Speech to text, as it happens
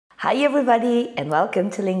Hi everybody and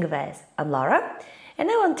welcome to Linguaverse. I'm Laura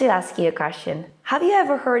and I want to ask you a question. Have you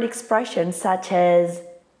ever heard expressions such as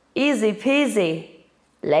easy peasy,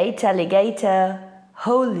 late alligator,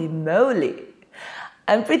 holy moly?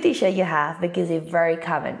 I'm pretty sure you have because it's very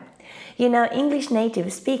common. You know, English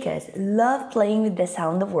native speakers love playing with the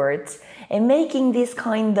sound of words and making these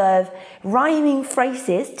kind of rhyming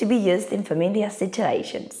phrases to be used in familiar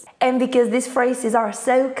situations. And because these phrases are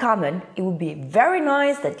so common, it would be very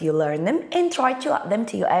nice that you learn them and try to add them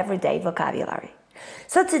to your everyday vocabulary.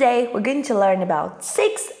 So today we're going to learn about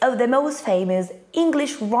 6 of the most famous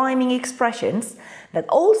English rhyming expressions that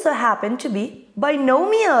also happen to be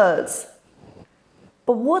binomials.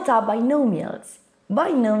 But what are binomials?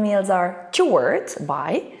 Binomials are 2 words,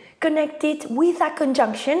 bi, connected with a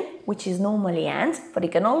conjunction, which is normally and, but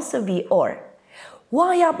it can also be or.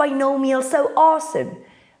 Why are binomials so awesome?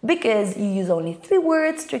 Because you use only 3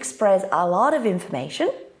 words to express a lot of information,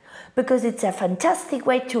 because it's a fantastic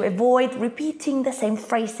way to avoid repeating the same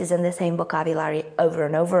phrases and the same vocabulary over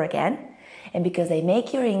and over again, and because they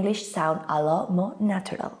make your English sound a lot more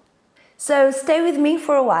natural. So stay with me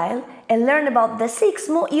for a while and learn about the 6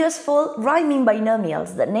 more useful rhyming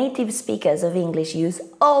binomials that native speakers of English use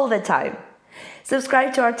all the time.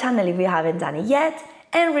 Subscribe to our channel if you haven't done it yet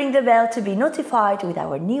and ring the bell to be notified with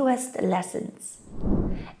our newest lessons.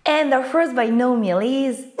 And our first binomial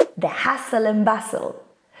is the hassle and bustle.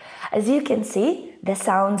 As you can see, the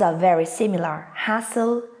sounds are very similar,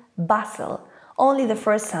 hassle, bustle, only the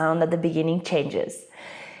first sound at the beginning changes.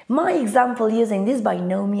 My example using this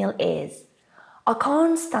binomial is, I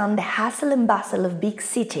can't stand the hassle and bustle of big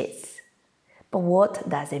cities. But what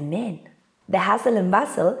does it mean? The hassle and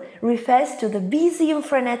bustle refers to the busy and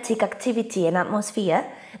frenetic activity and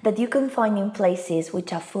atmosphere that you can find in places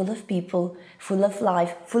which are full of people, full of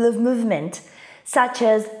life, full of movement, such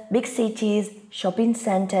as big cities, shopping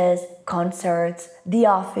centers, concerts, the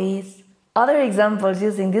office. Other examples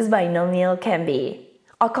using this binomial can be,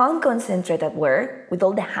 I can't concentrate at work with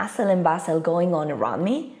all the hassle and bustle going on around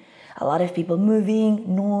me. A lot of people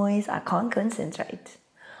moving, noise, I can't concentrate.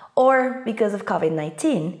 Or, because of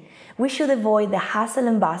COVID-19, we should avoid the hassle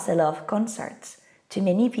and bustle of concerts. Too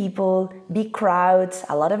many people, big crowds,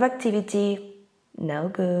 a lot of activity, no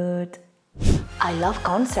good. I love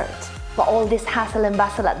concerts, but all this hassle and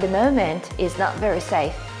bustle at the moment is not very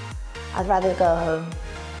safe. I'd rather go home.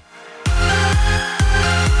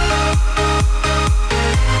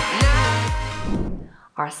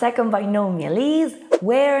 Our second binomial is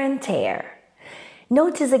wear and tear.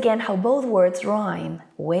 Notice again how both words rhyme,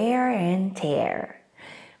 wear and tear.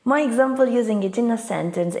 My example using it in a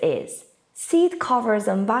sentence is, seat covers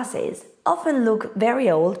on buses often look very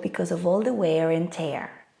old because of all the wear and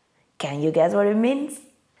tear. Can you guess what it means?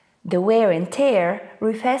 The wear and tear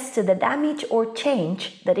refers to the damage or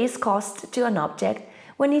change that is caused to an object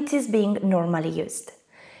when it is being normally used.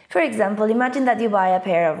 For example, imagine that you buy a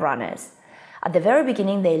pair of runners. At the very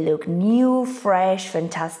beginning they look new, fresh,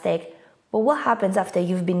 fantastic, but what happens after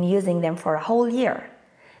you've been using them for a whole year?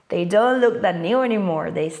 They don't look that new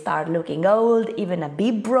anymore, they start looking old, even a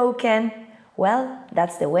bit broken. Well,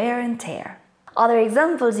 that's the wear and tear. Other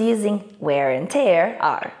examples using wear and tear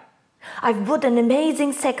are, I've bought an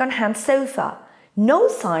amazing second-hand sofa, no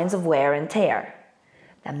signs of wear and tear.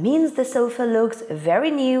 That means the sofa looks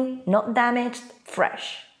very new, not damaged,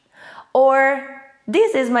 fresh. Or,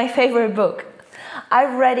 this is my favorite book.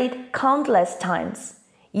 I've read it countless times.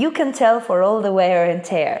 You can tell for all the wear and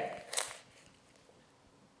tear.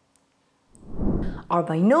 Our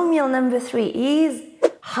binomial number 3 is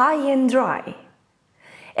high and dry.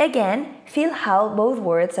 Again, feel how both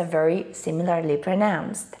words are very similarly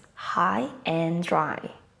pronounced, high and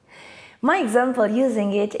dry. My example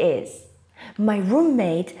using it is, my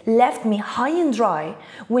roommate left me high and dry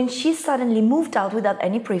when she suddenly moved out without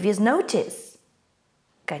any previous notice.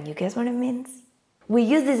 Can you guess what it means? We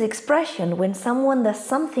use this expression when someone does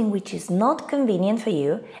something which is not convenient for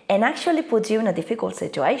you and actually puts you in a difficult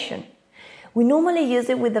situation. We normally use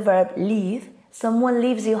it with the verb leave. Someone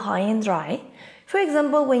leaves you high and dry. For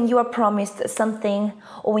example, when you are promised something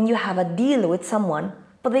or when you have a deal with someone,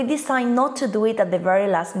 but they decide not to do it at the very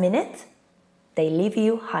last minute, they leave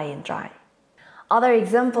you high and dry. Other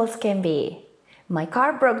examples can be, my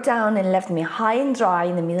car broke down and left me high and dry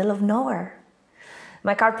in the middle of nowhere.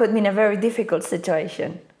 My car put me in a very difficult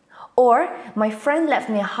situation. Or, my friend left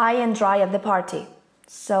me high and dry at the party,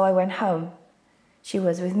 so I went home. She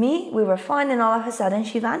was with me, we were fine, and all of a sudden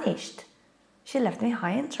she vanished. She left me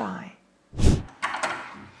high and dry.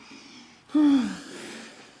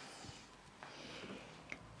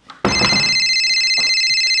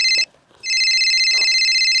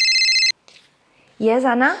 Yes,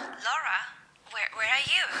 Anna? Laura, where are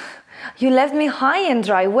you? You left me high and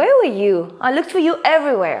dry. Where were you? I looked for you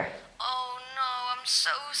everywhere. Oh no, I'm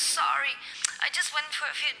so sorry. I just went for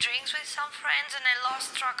a few drinks with some friends and I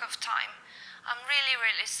lost track of time. I'm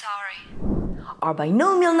really sorry. Our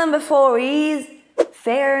binomial number 4 is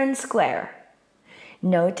fair and square.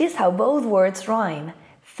 Notice how both words rhyme,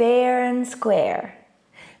 fair and square.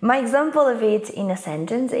 My example of it in a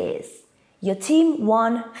sentence is, your team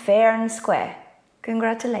won fair and square.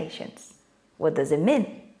 Congratulations. What does it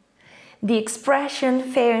mean? The expression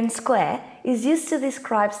fair and square is used to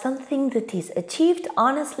describe something that is achieved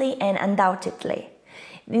honestly and undoubtedly.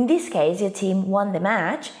 In this case, your team won the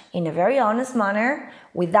match in a very honest manner,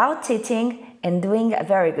 without cheating and doing a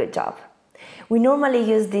very good job. We normally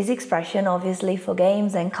use this expression obviously for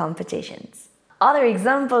games and competitions. Other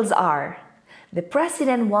examples are, the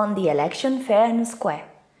president won the election fair and square.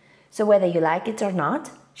 So whether you like it or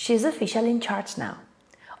not, she's officially in charge now.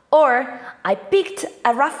 Or, I picked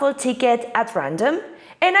a raffle ticket at random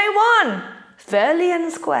and I won, fairly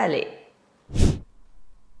and squarely.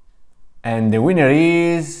 And the winner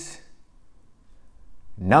is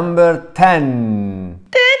number 10.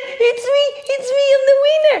 It's me,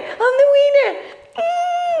 I'm the winner.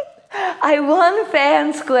 I won fair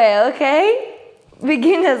and square, okay?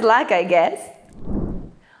 Beginner's luck, I guess.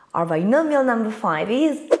 Our binomial number 5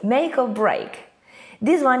 is make or break.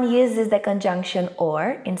 This one uses the conjunction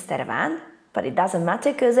or instead of and, but it doesn't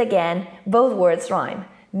matter because again, both words rhyme,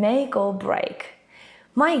 make or break.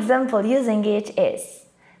 My example using it is,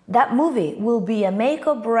 that movie will be a make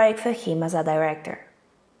or break for him as a director.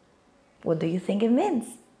 What do you think it means?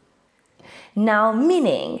 Now,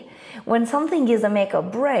 meaning, when something is a make or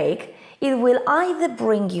break, it will either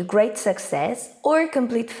bring you great success or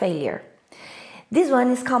complete failure. This one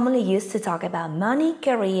is commonly used to talk about money,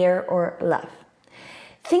 career, or love.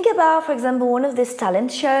 Think about, for example, one of these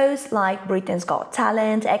talent shows like Britain's Got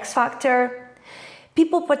Talent, X Factor.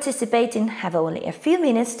 People participating have only a few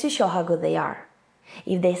minutes to show how good they are.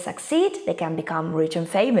 If they succeed, they can become rich and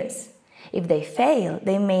famous. If they fail,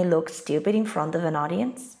 they may look stupid in front of an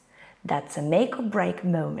audience. That's a make or break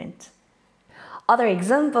moment. Other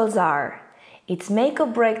examples are, it's make or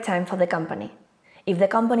break time for the company. If the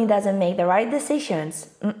company doesn't make the right decisions,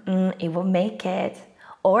 it won't make it.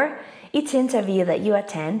 Or, each interview that you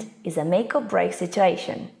attend is a make or break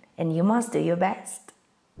situation, and you must do your best.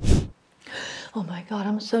 Oh my God,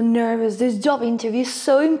 I'm so nervous. This job interview is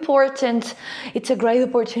so important. It's a great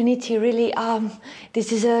opportunity, really.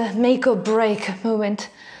 This is a make or break moment.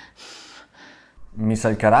 Miss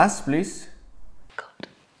Alcaraz, please. God.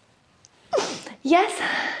 Yes?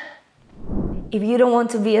 If you don't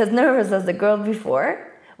want to be as nervous as the girl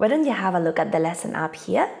before, why don't you have a look at the lesson up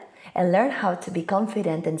here and learn how to be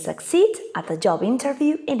confident and succeed at a job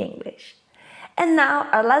interview in English. And now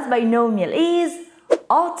our last binomial is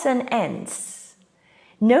odds and ends.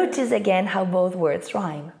 Notice again how both words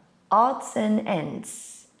rhyme, odds and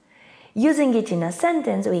ends. Using it in a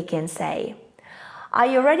sentence, we can say,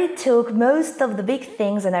 I already took most of the big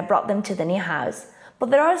things and I brought them to the new house,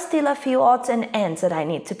 but there are still a few odds and ends that I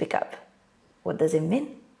need to pick up. What does it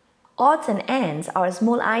mean? Odds and ends are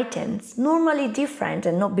small items, normally different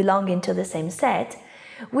and not belonging to the same set,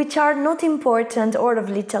 which are not important or of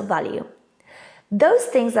little value. Those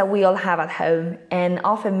things that we all have at home and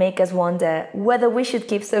often make us wonder whether we should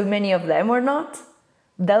keep so many of them or not.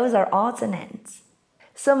 Those are odds and ends.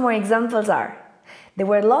 Some more examples are, there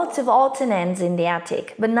were lots of odds and ends in the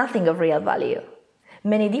attic, but nothing of real value.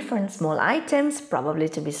 Many different small items, probably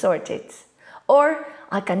to be sorted. Or,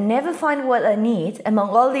 I can never find what I need among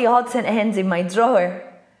all the odds and ends in my drawer.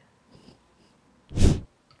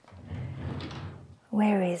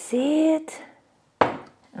 Where is it?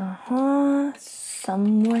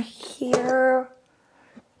 Somewhere here.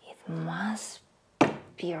 It must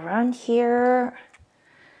be around here.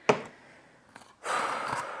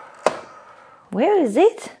 Where is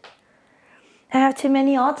it? I have too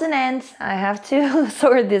many odds and ends. I have to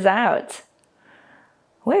sort this out.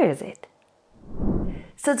 Where is it?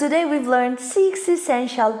 So today we've learned 6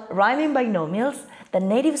 essential rhyming binomials that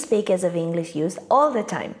native speakers of English use all the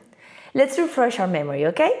time. Let's refresh our memory,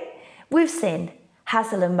 okay? We've seen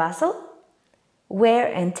hustle and bustle, wear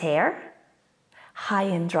and tear, high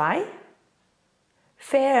and dry,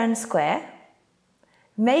 fair and square,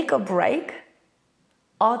 make or break,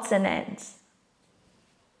 odds and ends.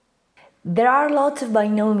 There are lots of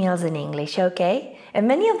binomials in English, okay? And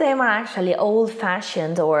many of them are actually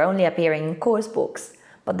old-fashioned or only appearing in course books.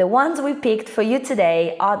 But the ones we picked for you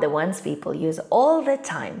today are the ones people use all the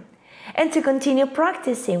time. And to continue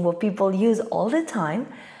practicing what people use all the time,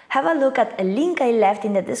 have a look at a link I left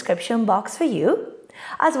in the description box for you,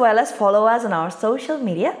 as well as follow us on our social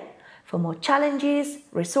media for more challenges,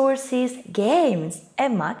 resources, games,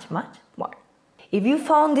 and much, much more. If you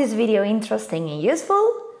found this video interesting and useful,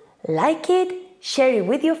 like it, share it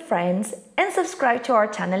with your friends, and subscribe to our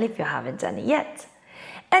channel if you haven't done it yet.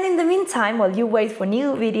 And in the meantime, while you wait for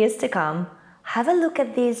new videos to come, have a look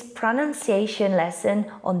at this pronunciation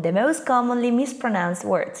lesson on the most commonly mispronounced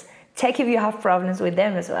words. Check if you have problems with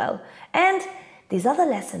them as well. And this other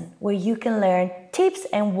lesson where you can learn tips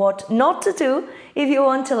and what not to do if you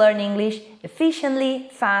want to learn English efficiently,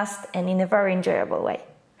 fast, and in a very enjoyable way.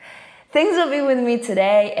 Thanks for being with me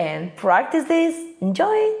today, and practice this,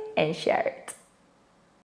 enjoy it, and share it.